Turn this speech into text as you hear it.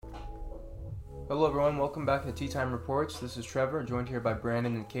Hello everyone, welcome back to Tea Time Reports. This is Trevor, joined here by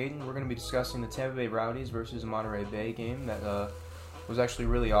Brandon and Caden. We're going to be discussing the Tampa Bay Rowdies versus the Monterey Bay game that was actually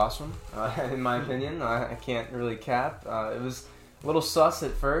really awesome, in my opinion. I can't really cap. It was a little sus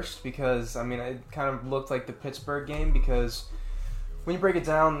at first because, it kind of looked like the Pittsburgh game because when you break it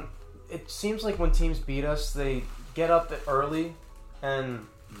down, it seems like when teams beat us, they get up early and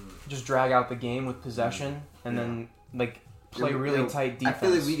just drag out the game with possession and then, play really tight defense. I feel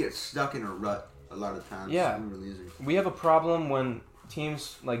like we get stuck in a rut a lot of times. Yeah. We have a problem when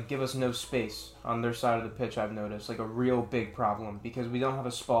teams give us no space on their side of the pitch, I've noticed. A real big problem. Because we don't have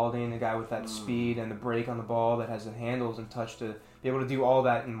a Spalding, a guy with that speed and the break on the ball that has the handles and touch to be able to do all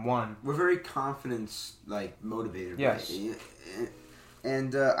that in one. We're very confidence motivated. Yes. Right?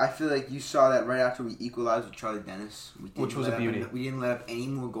 And I feel like you saw that right after we equalized with Charlie Dennis. Which was a beauty. We didn't let up any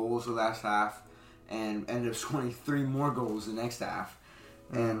more goals the last half. And ended up scoring 3 more goals the next half.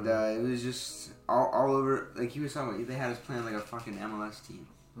 And it was just all over. Like he was talking about, they had us playing like a fucking MLS team.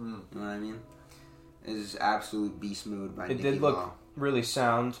 You know what I mean? It was absolute beast mode by Nicky It did look really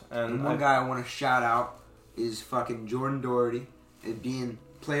sound. And one guy I want to shout out is fucking Jordan Doherty, it being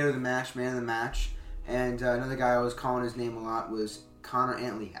player of the match, man of the match. And another guy I was calling his name a lot was Connor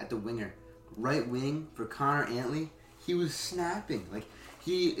Antley at the winger. Right wing for Connor Antley, he was snapping.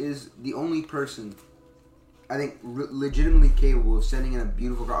 He is the only person, I think, legitimately capable of sending in a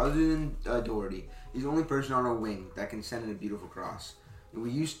beautiful cross. Other than Doherty, he's the only person on our wing that can send in a beautiful cross. We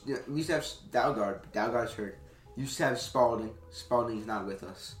used to have Dalgard, but Dalgard's hurt. We used to have Spalding. Spalding's not with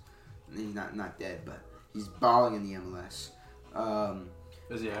us. He's not dead, but he's balling in the MLS.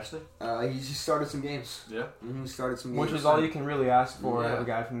 Is he actually? He just started some games. Yeah. He started some games. Which is all you can really ask for out of a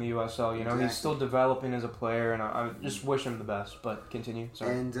guy from the USL. Exactly. He's still developing as a player, and I just wish him the best. But continue.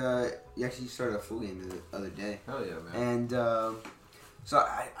 Sorry. And he actually started a full game the other day. Hell yeah, man. And so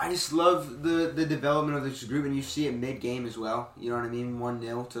I just love the development of this group, and you see it mid-game as well. You know what I mean?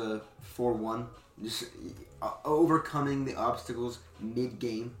 1-0 to 4-1. Just overcoming the obstacles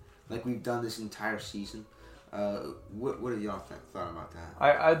mid-game like we've done this entire season. What have y'all thought about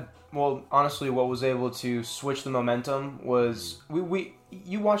that? Well, honestly, what was able to switch the momentum was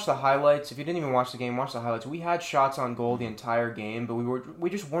you watch the highlights. If you didn't even watch the game, watch the highlights. We had shots on goal the entire game, but we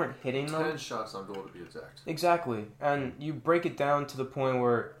just weren't hitting them. 10 shots on goal to be exact. Exactly, and you break it down to the point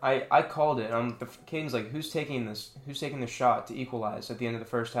where I called it. Caden's like, who's taking this? Who's taking the shot to equalize at the end of the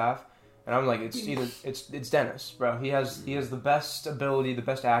first half? And I'm like, it's Dennis, bro. He has the best ability, the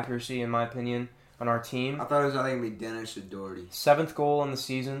best accuracy, in my opinion, on our team. I thought it was either going to be Dennis or Doherty. 7th goal in the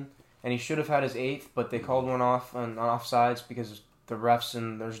season, and he should have had his 8th, but they called one off on offsides because the refs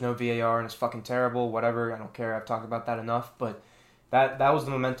and there's no VAR and it's fucking terrible, whatever. I don't care. I've talked about that enough, but that was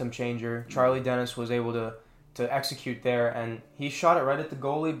the momentum changer. Charlie Dennis was able to execute there, and he shot it right at the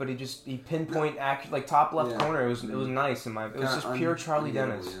goalie, but he pinpoint top left corner. It was nice it was just pure Charlie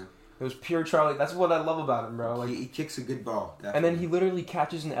Dennis. Yeah. It was pure Charlie. That's what I love about him, bro. He kicks a good ball. Definitely. And then he literally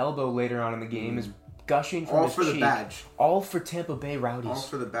catches an elbow later on in the game, is gushing from his cheek. All for the badge. All for Tampa Bay Rowdies. All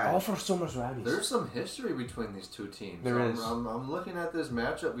for the badge. All for so much Rowdies. There's some history between these two teams. There is. I'm looking at this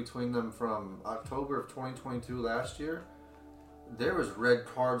matchup between them from October of 2022 last year. There was red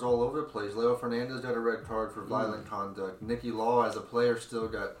cards all over the place. Leo Fernandez got a red card for violent conduct. Nicky Law, as a player, still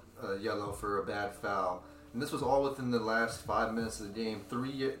got a yellow for a bad foul. And this was all within the last 5 minutes of the game.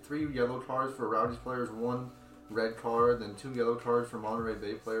 Three yellow cards for Rowdies players, 1 red card, then 2 yellow cards for Monterey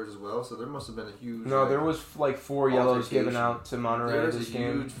Bay players as well. So there must have been a huge... No, there was 4 yellows given out to Monterey this game.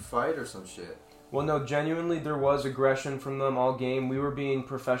 There was a huge fight or some shit. Well, no, genuinely, there was aggression from them all game. We were being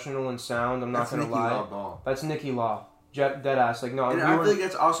professional and sound. I'm not going to lie. That's Nicky Law ball. That's Nicky Law. Dead ass. And I feel like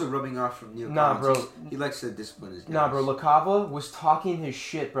that's also rubbing off from Neil Collins. Bro. He likes to discipline his guys. Nah, bro. LaCava was talking his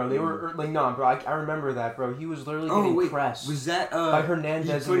shit, bro. They were bro. I remember that, bro. He was literally getting pressed. Was that by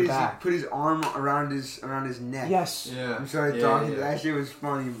Hernandez in the back? He put his arm around his neck. Yes. Yeah. He started talking. That shit was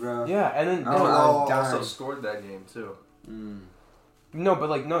funny, bro. Yeah, and then also scored that game too. No,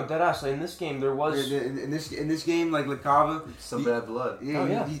 but dead ass. In this game, there was in this game, LaCava, some bad blood.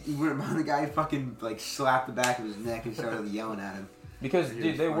 Yeah, he went around the guy, fucking slapped the back of his neck and started yelling at him. Because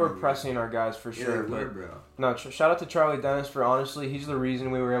dude, they were pressing our guys for sure. Yeah, they were, bro. No, shout out to Charlie Dennis for honestly, he's the reason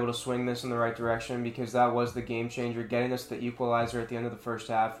we were able to swing this in the right direction because that was the game changer, getting us the equalizer at the end of the first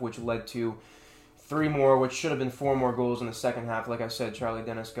half, which led to 3 more, which should have been 4 more goals in the second half. Like I said, Charlie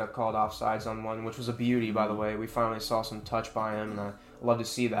Dennis got called offsides on one, which was a beauty, by the way. We finally saw some touch by him, and I love to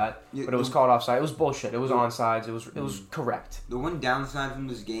see that. But it was called offside. It was bullshit. It was onside. It was correct. The one downside from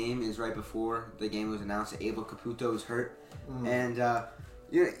this game is right before the game was announced that Abel Caputo was hurt. And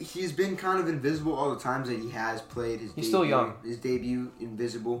he's been kind of invisible all the times that he has played. He's still young. His debut,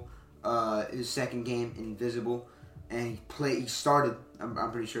 invisible. his second game invisible, and he started.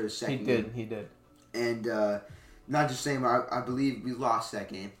 I'm pretty sure his second. Game. He did. And not just saying, but I believe we lost that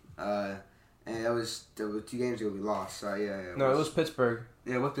game. And that was 2 games ago we lost. So yeah. No, it was Pittsburgh.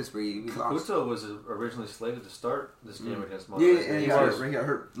 Yeah, with Pittsburgh we lost. Kakuta was originally slated to start this game against Monterey. Yeah, and he got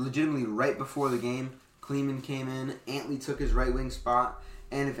hurt legitimately right before the game. Kleeman came in. Antley took his right wing spot.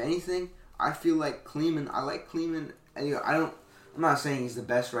 And if anything, I feel like Kleeman. I like Kleeman. I'm not saying he's the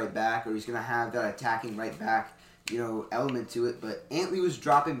best right back or he's gonna have that attacking right back, element to it. But Antley was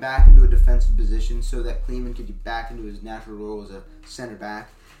dropping back into a defensive position so that Kleeman could get back into his natural role as a center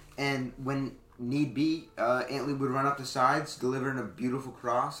back. And when need be, Antley would run up the sides, delivering a beautiful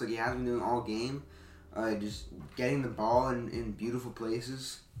cross like he has been doing all game. Just getting the ball in beautiful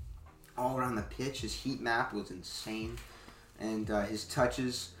places all around the pitch. His heat map was insane. And his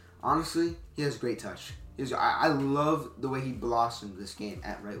touches, honestly, he has great touch. I love the way he blossomed this game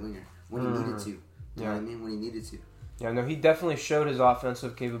at right winger when he needed to. You know what I mean? When he needed to. Yeah, no, he definitely showed his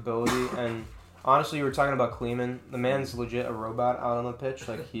offensive capability. And honestly, you were talking about Kleeman. The man's legit a robot out on the pitch.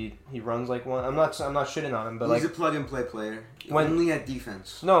 Like he runs like one. I'm not shitting on him, but he's a plug and play player. Only at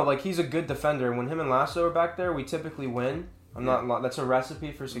defense. No, like he's a good defender. When him and Lasso are back there, we typically win. That's a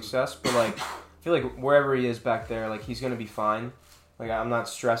recipe for success. But like, I feel like wherever he is back there, like he's gonna be fine. Like I'm not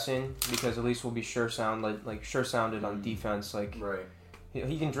stressing because at least we'll be sure sounded on defense. Like right.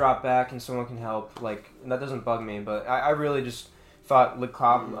 He can drop back and someone can help. Like that doesn't bug me. But I really just thought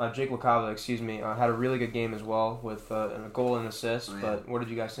Jake LaCava, had a really good game as well with a goal and assist. Oh, yeah. But what did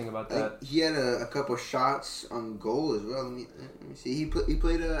you guys think about that? He had a couple shots on goal as well. Let me see. He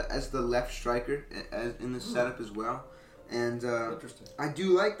played as the left striker in the setup as well. And interesting. I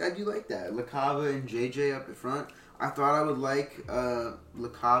do like that. LaCava and JJ up in front. I thought I would like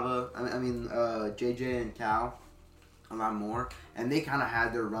LaCava. JJ and Cal a lot more, and they kind of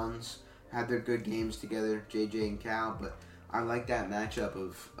had their runs, had their good games together, JJ and Cal. But I like that matchup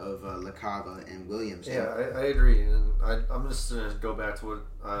of LaCava and Williams. Yeah, I agree, and I'm just gonna go back to what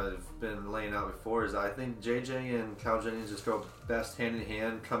I've been laying out before. Is I think JJ and Cal Jennings just go best hand in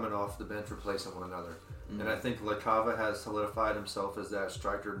hand, coming off the bench, replacing one another. And I think LaCava has solidified himself as that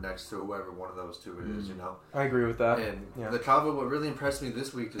striker next to whoever one of those two is, I agree with that. And LaCava, what really impressed me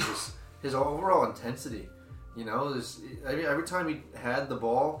this week is just his overall intensity. Every time he had the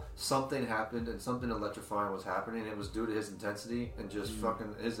ball, something happened and something electrifying was happening. It was due to his intensity and just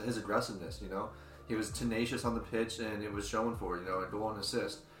fucking his aggressiveness, He was tenacious on the pitch and it was showing for it, a goal and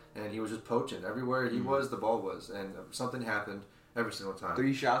assist. And he was just poaching. Everywhere he was, the ball was. And something happened every single time.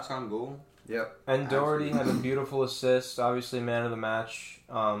 3 shots on goal. Yep. And Doherty had a beautiful assist, obviously man of the match,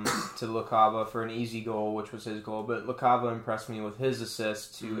 to LaCava for an easy goal, which was his goal. But LaCava impressed me with his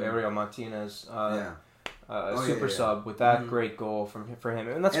assist to Ariel Martinez, super sub with that great goal for him.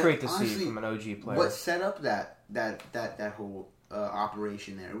 And that's great to see from an OG player. What set up that whole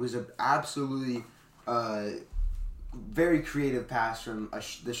operation there? It was an absolutely very creative pass from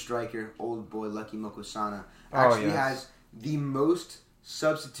the striker, old boy Lucky Mokosana. Actually has the most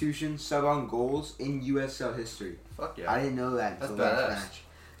substitution sub on goals in USL history. Fuck yeah. I didn't know that until the last match.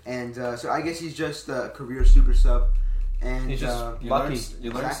 And so I guess he's just a career super sub. And he's just lucky.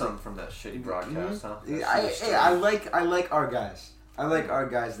 You learned something from that shitty broadcast, huh? I like our guys. I like our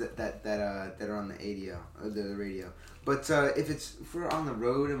guys that are on the radio. But if we're on the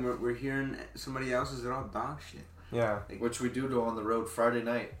road and we're hearing somebody else's, they're all dog shit. Yeah. Which we do on the road Friday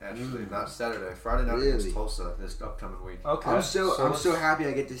night, actually, not Saturday. Friday night against Tulsa this upcoming week. Okay. I'm so happy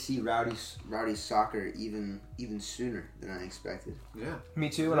I get to see Rowdies soccer even sooner than I expected. Yeah. Me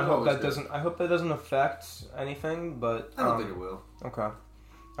too, and I hope that doesn't affect anything, but I don't think it will. Okay.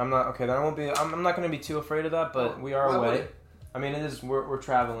 I'm not then I won't be I'm not going to be too afraid of that, but we are away. I mean, it is we're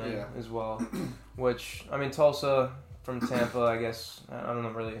traveling as well, which Tulsa from Tampa, I guess. I don't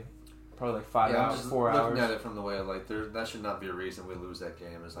know really. Probably like 5 hours, 4 hours. Looking at it from the way that should not be a reason we lose that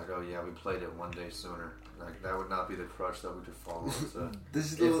game. It's like, we played it one day sooner. Like that would not be the crutch that we could follow if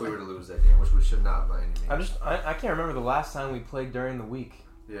we were to lose that game, which we should not by any means. I can't remember the last time we played during the week.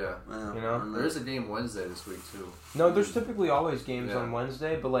 Yeah, there is a game Wednesday this week too. No, there's typically always games on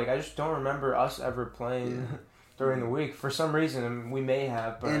Wednesday, but like I just don't remember us ever playing during the week for some reason. And we may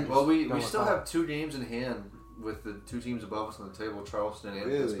have, but we still have 2 games in hand. With the 2 teams above us on the table, Charleston and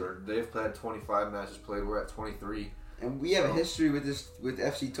Pittsburgh, they've had 25 matches played. We're at 23, and we have a history with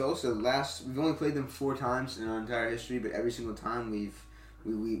FC Tulsa. We've only played them 4 times in our entire history, but every single time we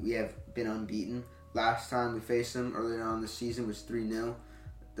have been unbeaten. Last time we faced them earlier on in the season was 3-0.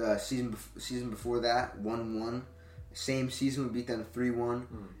 The season before that 1-1. Same season we beat them 3-1,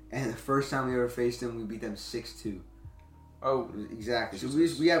 and the first time we ever faced them we beat them 6-2. Oh, exactly. So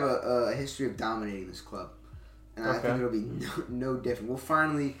we have a history of dominating this club, and I think it'll be no different. We'll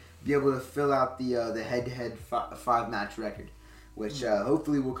finally be able to fill out the head-to-head 5-match record, which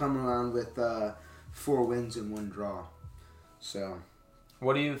hopefully will come around with 4 wins and 1 draw. So,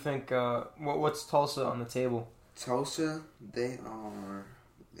 what do you think? What's Tulsa on the table? Tulsa, they are.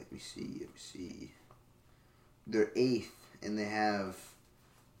 Let me see. They're 8th, and they have.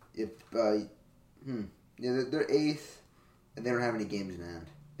 They're 8th, and they don't have any games in hand.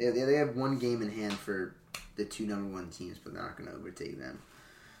 They have 1 game in hand for the 2 number 1 teams, but they're not going to overtake them.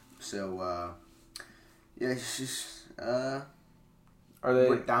 So, it's just are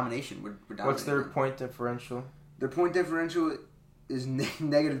they domination? We're dominating. What's their point differential? Their point differential is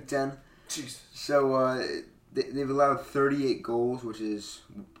negative 10. Jeez. So they've allowed 38 goals, which is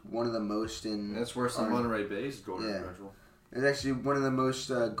one of the most in. That's worse than Monterey Bay's goal differential. It's actually one of the most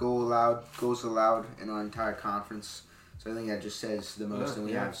goals allowed in our entire conference. So I think that just says the most, and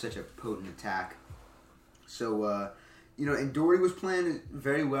we have such a potent attack. So, and Doherty was playing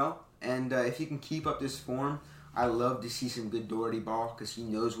very well, and if he can keep up this form, I love to see some good Doherty ball because he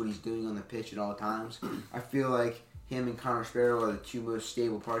knows what he's doing on the pitch at all times. I feel like him and Connor Sparrow are the 2 most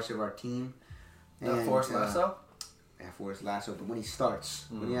stable parts of our team. And Forrest Lasso? Yeah, Forrest Lasso, but when he starts,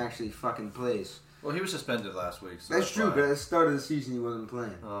 when he actually fucking plays. Well, he was suspended last week. So that's true, but at the start of the season he wasn't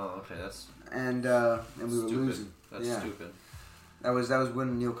playing. Oh, okay, that's and we were losing. That's stupid. That was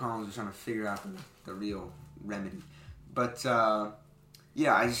when Neil Collins was trying to figure out the real remedy. But I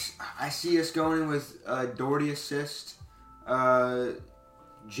see us going in with Doherty assist,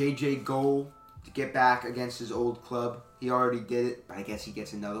 JJ goal to get back against his old club. He already did it, but I guess he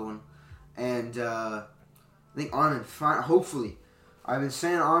gets another one. And I think Arnon, hopefully. I've been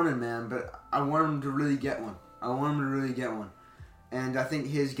saying Arnon, man, but I want him to really get one. And I think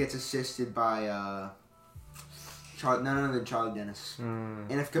his gets assisted by none other than Charlie Dennis.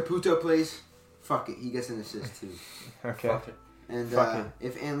 And if Caputo plays, fuck it, he gets an assist too. Okay. Fuck it. And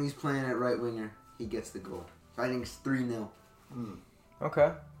if Anley's playing at right winger, he gets the goal. So I think it's 3-0.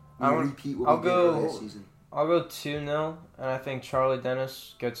 Okay. Repeat what we did earlier this season. I'll go 2-0, and I think Charlie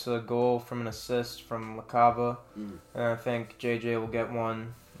Dennis gets a goal from an assist from LaCava, and I think JJ will get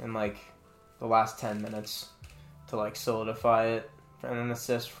one in the last 10 minutes to solidify it, and an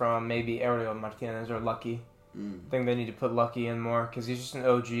assist from maybe Ariel Martinez or Lucky. I think they need to put Lucky in more because he's just an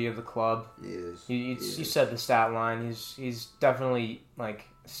OG of the club. He is. You said the stat line. He's definitely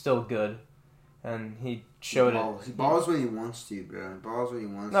still good, and he showed it. He balls when he wants to, bro.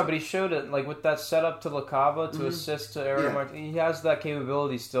 No, but he showed it with that setup to LaCava to assist to Ariel Martinez. He has that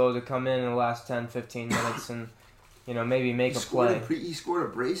capability still to come in the last 10, 15 minutes and maybe make a play. He scored a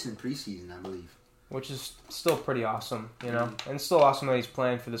brace in preseason, I believe. Which is still pretty awesome, and it's still awesome that he's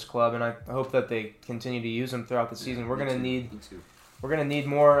playing for this club, and I hope that they continue to use him throughout the season. We're gonna need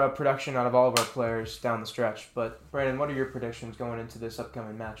more production out of all of our players down the stretch. But Brandon, what are your predictions going into this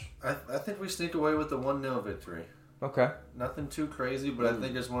upcoming match? I think we sneak away with the 1-0 victory. Okay. Nothing too crazy, but I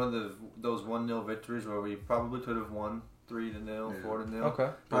think it's one of those 1-0 victories where we probably could have won 3-0, 4-0. Okay.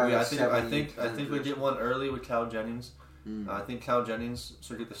 But I think we get one early with Cal Jennings. I think Cal Jennings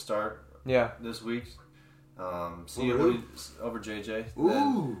should get the start. Yeah. This week. See over JJ.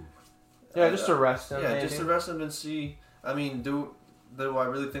 Ooh. Just arrest him. Yeah, maybe. just arrest him and see. I mean, do I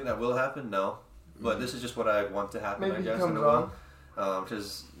really think that will happen? No. But this is just what I want to happen, Maybe I guess, he comes in a way. on.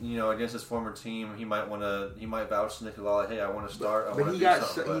 Because, against his former team, he might vouch to Nicola, hey, I want to start. But he got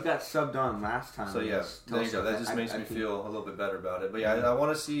subbed on last time. So yeah, there you go. That just makes me feel a little bit better about it. But yeah, I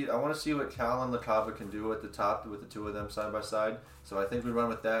want to see what Cal and LaCava can do at the top with the 2 of them side by side. So I think we run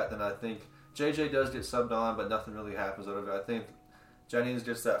with that. Then I think JJ does get subbed on, but nothing really happens out of it. I think Jennings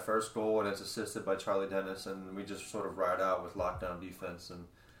gets that first goal, and it's assisted by Charlie Dennis, and we just sort of ride out with lockdown defense and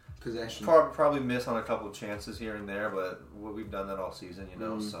possession. Probably miss on a couple of chances here and there, but we've done that all season,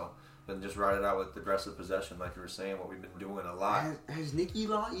 so then just ride it out with aggressive possession, like you were saying, what we've been doing a lot. Has Nicky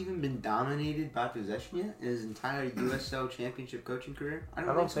Law even been dominated by possession yet in his entire USL Championship coaching career? I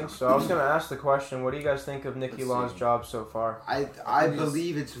don't think so. I was going to ask the question, what do you guys think of Nicky Law's job so far? I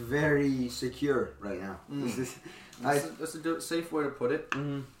believe it's very secure right now. That's a safe way to put it.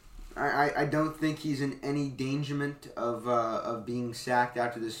 I don't think he's in any endangerment of being sacked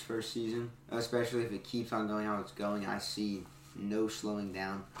after this first season, especially if it keeps on going how it's going. I see no slowing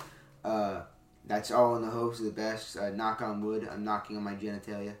down. That's all in the hopes of the best. Knock on wood. I'm knocking on my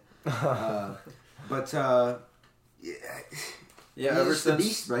genitalia. Ever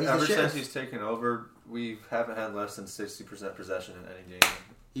since he's taken over, we haven't had less than 60% possession in any game.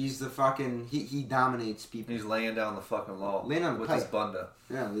 He's the fucking... He dominates people. He's laying down the fucking law. Laying on with pipe. his bunda.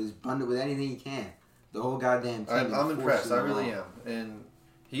 Yeah, with his bunda, with anything he can. the whole goddamn team. I'm impressed. I really am. And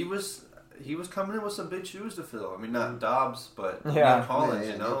he was coming in with some big shoes to fill. I mean, not Dobbs, but Neil Collins,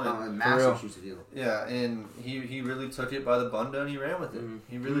 you know. And massive shoes to fill. Yeah, and he really took it by the bunda and he ran with it.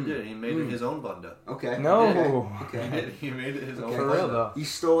 He really did. He made it his own bunda. Okay. No. Okay. He made it his own For bunda. real, though. He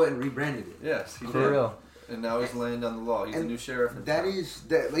stole it and rebranded it. Yes, he did. For real. And now he's laying down the law. He's a new sheriff. That,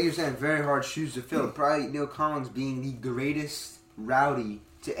 like you're saying, very hard shoes to fill. Probably Neil Collins being the greatest rowdy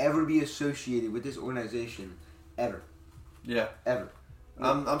to ever be associated with this organization ever. Yeah. Ever.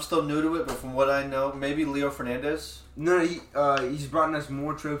 I'm still new to it, but from what I know, maybe Leo Fernandez. No, he's brought us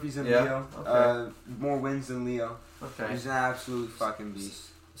more trophies than Leo. Okay. More wins than Leo. Okay. He's an absolute fucking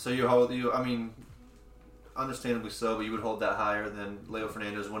beast. So understandably so, but you would hold that higher than Leo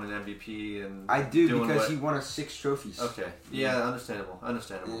Fernandez winning MVP and I do because he won us 6 trophies. Okay. Yeah, understandable.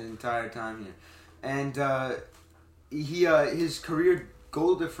 The entire time here. And his career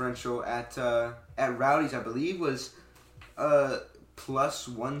goal differential at Rowdies, I believe, was plus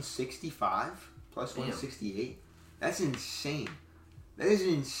 165, plus 168. That's insane. That is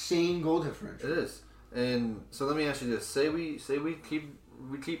an insane goal differential. It is. And so let me ask you this: say we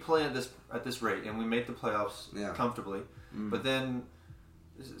keep playing at this rate, and we make the playoffs comfortably. But then,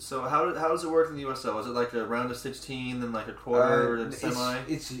 so how does it work in the USL? Is it like a round of 16, then like a quarter, then semi?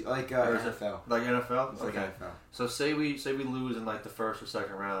 It's like NFL. Like NFL? It's like NFL. So say we lose in like the first or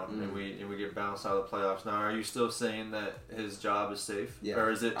second round, and we get bounced out of the playoffs. Now, are you still saying that his job is safe, or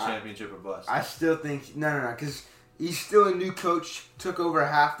is it championship or bust? I still think no, because he's still a new coach. Took over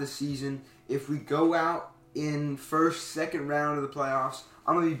half the season. If we go out in first, second round of the playoffs,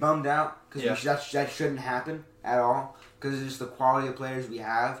 I'm gonna be bummed out because that shouldn't happen at all. Because it's just the quality of players we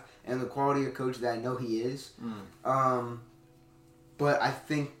have and the quality of coach that I know he is. But I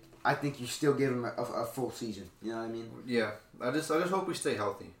think you still give him a full season. You know what I mean? Yeah. I just hope we stay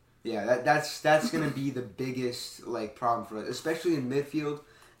healthy. Yeah, that's gonna be the biggest problem for us, especially in midfield.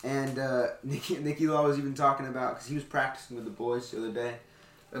 And Nicky Law was even talking about because he was practicing with the boys the other day.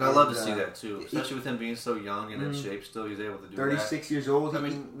 And I love to see that too, especially with him being so young and in shape. Still, he's able to do 36 years old. I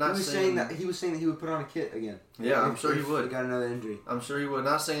mean, he was saying that he would put on a kit again. Yeah, I'm sure he would. He got another injury. I'm sure he would.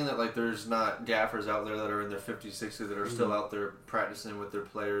 Not saying that like there's not gaffers out there that are in their 50s, 60s that are still out there practicing with their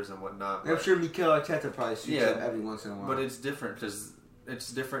players and whatnot. I'm sure Mikel Arteta probably suits up every once in a while. But it's different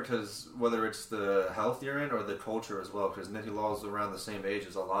because whether it's the health you're in or the culture as well. Because Nicky Law is around the same age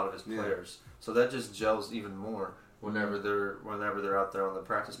as a lot of his players, so that just gels even more. Whenever they're out there on the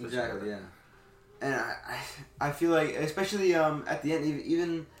practice pitch. Exactly, yeah. And I feel like, especially at the end,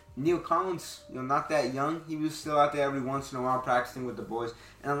 even Neil Collins, not that young, he was still out there every once in a while practicing with the boys,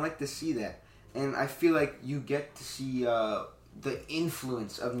 and I like to see that. And I feel like you get to see the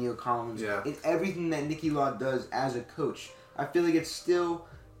influence of Neil Collins in everything that Nicky Law does as a coach. I feel like you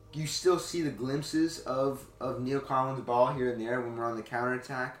still see the glimpses of Neil Collins' ball here and there when we're on the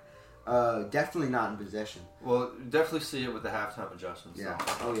counterattack. Definitely not in possession. Well, definitely see it with the halftime adjustments. Yeah.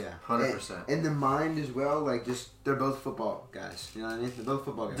 Though. Oh yeah. 100%. And the mind as well. Like they're both football guys. You know what I mean? They're both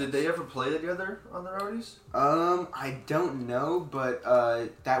football guys. Did they ever play together on the Rowdies? I don't know, but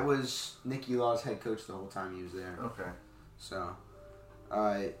that was Nicky Law's head coach the whole time he was there. Okay. So,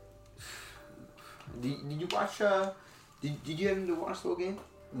 did you watch? Did you have to watch the whole game?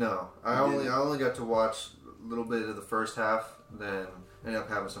 No, I only got to watch a little bit of the first half. Then ended up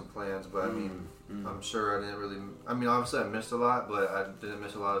having some plans, but I mean, I'm sure I didn't really. I mean, obviously I missed a lot, but I didn't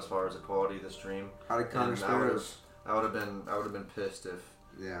miss a lot as far as the quality of the stream. How did Connor Sparrows? I would have been pissed if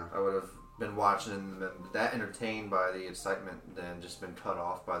Yeah. I would have been watching and that entertained by the excitement, then just been cut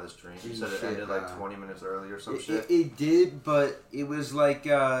off by the stream. You said it ended like 20 minutes early or some shit. It did, but it was like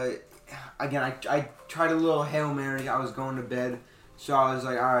again. I tried a little Hail Mary. I was going to bed, so I was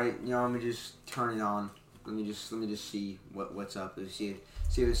like, all right, let me just turn it on. Let me just see what's up. See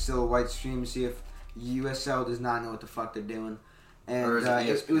if it's still a white stream. See if USL does not know what the fuck they're doing. And or is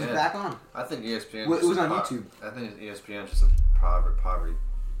it was back on. I think ESPN. Well, it was on YouTube. I think ESPN is just a poverty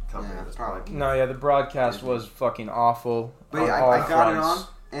company. Yeah, that's probably. No, the broadcast was fucking awful. But I got it on,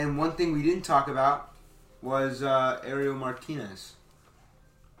 and one thing we didn't talk about was Ariel Martinez.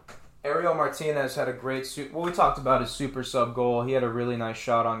 Ariel Martinez had a great we talked about his super sub goal. He had a really nice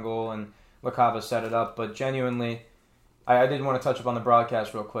shot on goal, and LaCava set it up. But genuinely, I did want to touch upon the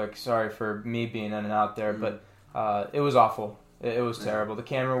broadcast real quick. Sorry for me being in and out there, but it was awful. It was terrible. The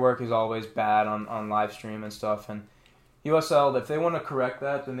camera work is always bad on live stream and stuff. And USL, if they want to correct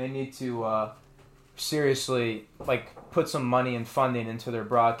that, then they need to seriously put some money and funding into their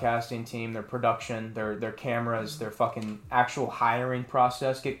broadcasting team, their production, their cameras, their fucking actual hiring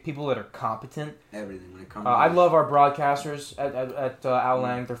process. Get people that are competent. Everything when it comes. I love our broadcasters at Al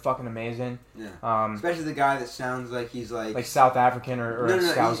Lang. They're fucking amazing. Yeah. Especially the guy that sounds like he's like South African or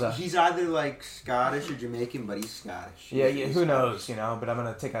Scouser. He's either like Scottish or Jamaican, but he's Scottish. Yeah. Who knows? But I'm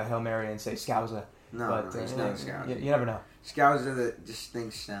gonna take a Hail Mary and say Scouser. No, he's not Scouser. You never know. Scouser that just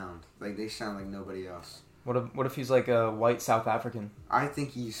things sound like they sound like nobody else. What if he's like a white South African? I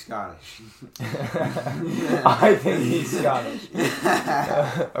think he's Scottish. I think he's Scottish.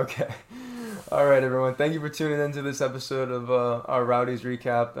 Okay. All right, everyone. Thank you for tuning into this episode of our Rowdies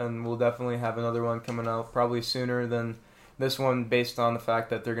recap, and we'll definitely have another one coming out probably sooner than this one based on the fact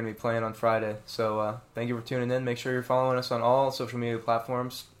that they're going to be playing on Friday. So thank you for tuning in. Make sure you're following us on all social media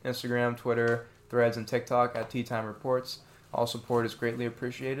platforms, Instagram, Twitter, Threads, and TikTok at Tea Time Reports. All support is greatly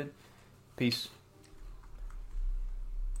appreciated. Peace.